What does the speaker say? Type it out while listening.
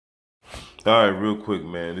All right, real quick,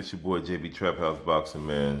 man. This your boy JB Trap House Boxing,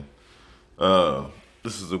 man. Uh,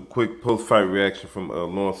 this is a quick post-fight reaction from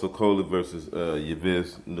Lawrence Okolie versus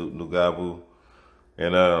Yves Ngabu,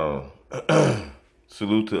 and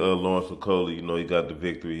salute to Lawrence Okolie. You know he got the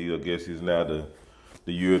victory. I guess he's now the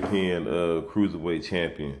European cruiserweight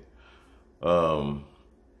champion. Um,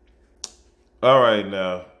 all right,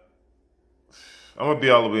 now I'm gonna be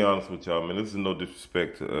all the way honest with y'all, man. This is no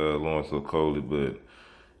disrespect to Lawrence Okolie, but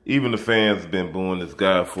even the fans have been booing this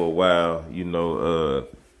guy for a while.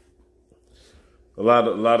 A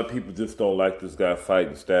lot of people just don't like this guy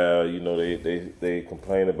fighting style. They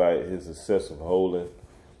complain about his excessive holding.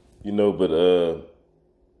 But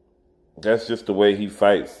that's just the way he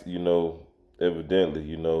fights.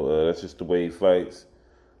 Evidently, that's just the way he fights.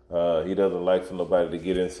 He doesn't like for nobody to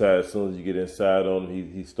get inside. As soon as you get inside on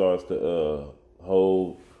him, he starts to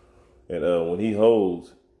hold, and when he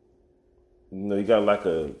holds, he got like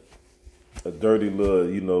a dirty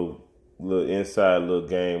little, little inside little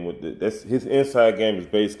game with that's his inside game is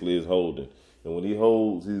basically his holding. And when he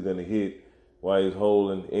holds, he's gonna hit while he's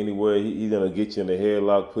holding anywhere. He's gonna get you in the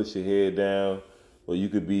headlock, push your head down, or you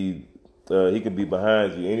could be he could be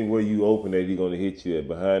behind you. Anywhere you open it, he's gonna hit you at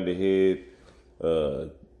behind the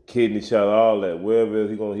head, kidney shot, all that. Wherever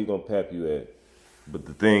he gonna pap you at. But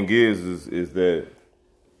the thing is that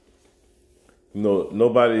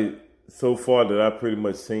nobody so far that I pretty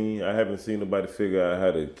much seen, I haven't seen nobody figure out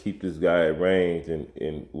how to keep this guy at range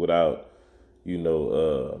and without,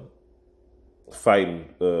 fighting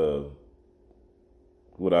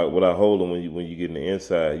without holding when you get in the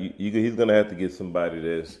inside. He's gonna have to get somebody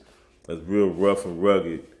that's real rough and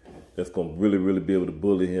rugged, that's gonna really be able to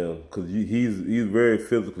bully him, because he's very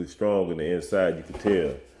physically strong in the inside. You can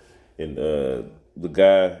tell. And the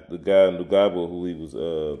guy Ngabu, who he was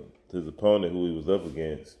his opponent, who he was up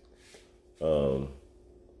against.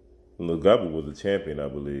 Ngabu was a champion, I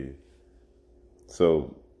believe.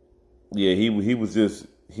 So, yeah, he was just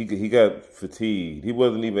he got fatigued. He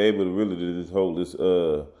wasn't even able to really just hold his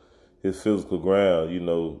physical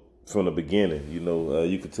ground. From the beginning.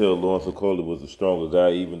 You could tell Lawrence Okolie was the stronger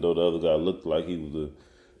guy, even though the other guy looked like he was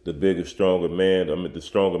the bigger, stronger man. I mean, the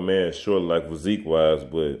stronger man, short like physique wise,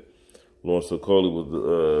 but Lawrence Okolie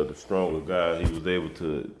was the stronger guy. He was able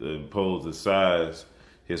to impose his size,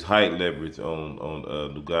 his height leverage on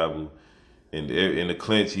Ngabu. And in the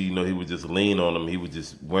clinch, he would just lean on him. He would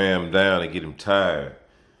just wear him down and get him tired.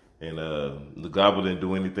 And Ngabu didn't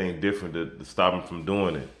do anything different to stop him from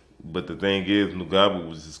doing it. But the thing is, Ngabu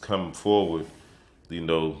was just coming forward. He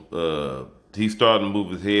started to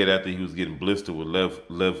move his head after he was getting blistered with left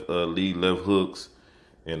hooks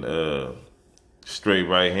and straight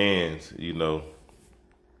right hands. He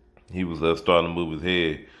was starting to move his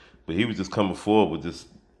head, but he was just coming forward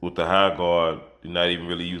with the high guard, not even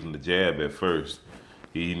really using the jab at first.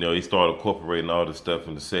 He started incorporating all this stuff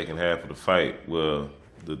in the second half of the fight. Well,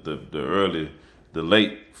 the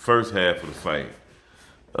late first half of the fight,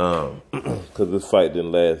 because this fight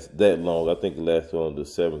didn't last that long. I think it lasted on the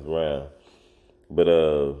seventh round. But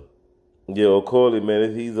yeah, Okolie,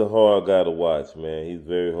 man, he's a hard guy to watch, man. He's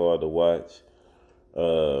very hard to watch.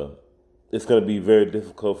 It's going to be very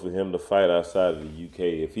difficult for him to fight outside of the UK.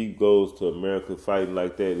 If he goes to America fighting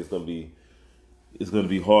like that, it's going to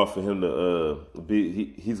be hard for him to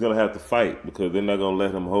he's going to have to fight, because they're not going to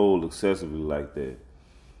let him hold excessively like that.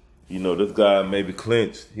 This guy may be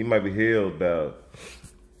clinched. He might be held about,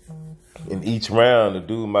 in each round, the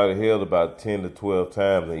dude might have held about 10 to 12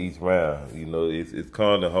 times in each round. It's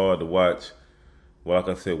kind of hard to watch. Well, like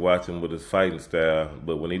I said, watch him with his fighting style.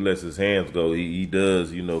 But when he lets his hands go, he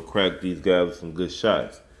does, crack these guys with some good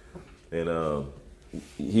shots. And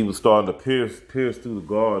he was starting to pierce through the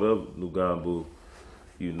guard of Ngabu,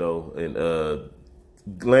 and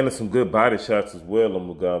landed some good body shots as well on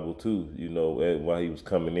Ngabu too, while he was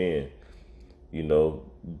coming in.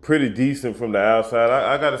 Pretty decent from the outside.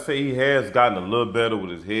 I got to say, he has gotten a little better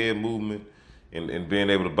with his head movement and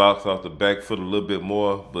being able to box off the back foot a little bit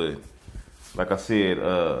more. But like I said,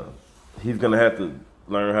 he's going to have to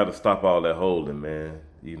learn how to stop all that holding, man.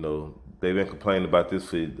 They've been complaining about this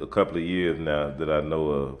for a couple of years now that I know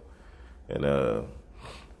of. And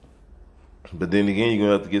but then again, you're going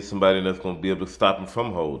to have to get somebody that's going to be able to stop him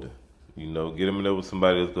from holding. Get him in there with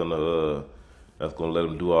somebody that's going to let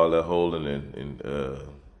him do all that holding and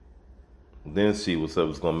then see what's up.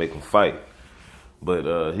 It's going to make him fight.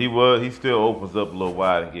 But he still opens up a little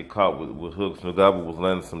wide and get caught with hooks. Ngabu was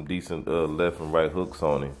landing some decent left and right hooks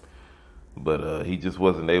on him. But he just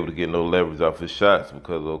wasn't able to get no leverage off his shots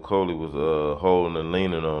because Okolie was holding and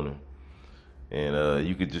leaning on him. And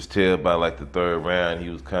you could just tell by like the third round he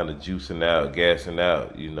was kind of juicing out, gassing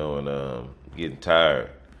out, you know, and getting tired.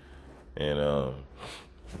 And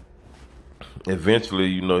eventually,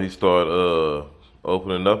 you know, he started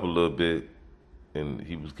opening up a little bit, and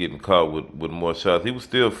he was getting caught with more shots. He was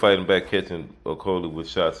still fighting back, catching Okolie with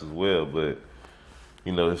shots as well, but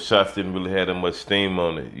you know, his shots didn't really have that much steam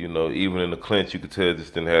on it. You know, even in the clinch, you could tell it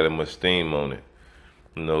just didn't have that much steam on it.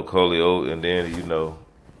 You know, and then, you know,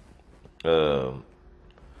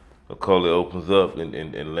 Okolie opens up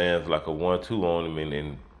and lands like a 1-2 on him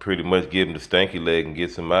and pretty much gives him the stanky leg and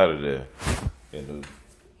gets him out of there. And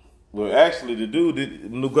well, actually, the dude,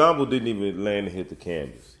 Ngabu didn't even land and hit the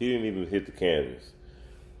canvas. He didn't even hit the canvas.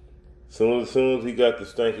 Soon as he got the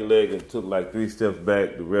stanky leg and took like 3 steps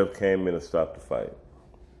back, the ref came in and stopped the fight.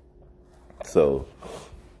 So,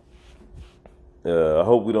 I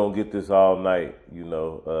hope we don't get this all night, you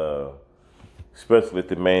know, especially at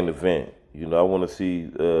the main event. You know, I want to see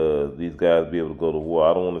these guys be able to go to war.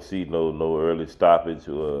 I don't want to see no early stoppage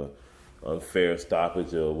or unfair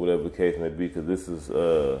stoppage or whatever the case may be, because this is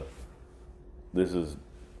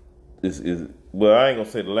well, I ain't gonna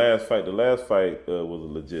say the last fight. The last fight was a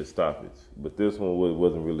legit stoppage, but this one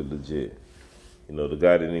wasn't really legit. You know, the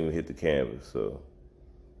guy didn't even hit the canvas. So,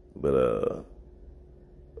 but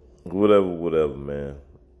whatever, man.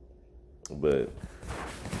 But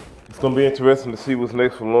it's gonna be interesting to see what's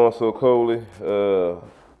next for Lawrence Okolie.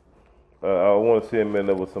 I want to see him in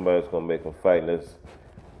there with somebody that's gonna make him fight, and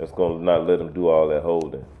that's gonna not let him do all that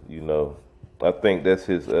holding. You know, I think that's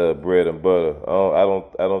his bread and butter. I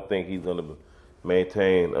don't think he's gonna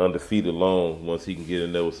maintain undefeated long once he can get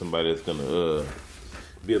in there with somebody that's gonna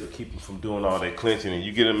be able to keep him from doing all that clinching. And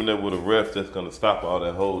you get him in there with a ref that's gonna stop all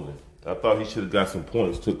that holding. I thought he should have got some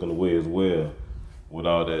points taken away as well with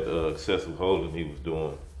all that excessive holding he was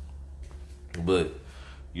doing. But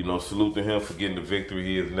you know, salute to him for getting the victory.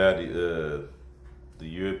 He is now the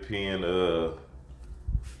European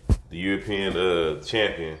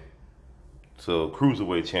champion. So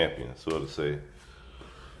cruiserweight champion, so to say.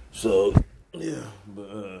 So yeah,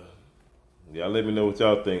 but y'all let me know what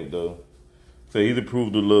y'all think though. So he's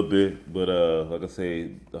improved a little bit, but like I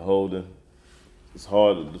say, the holding, it's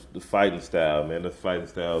hard. The fighting style, man, the fighting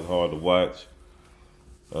style is hard to watch.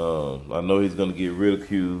 I know he's gonna get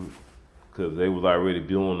ridiculed because they was already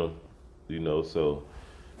doing him, you know. So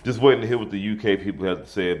just waiting to hear what the UK people have to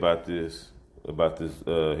say about this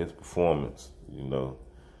his performance. You know,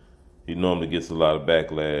 he normally gets a lot of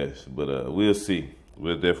backlash, but we'll see.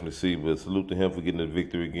 We'll definitely see. But salute to him for getting the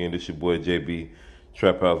victory again. This your boy JB,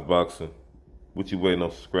 Trap House Boxing. What you waiting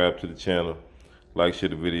on? Subscribe to the channel. Like, share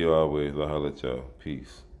the video always. I'll holler at y'all.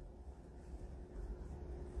 Peace.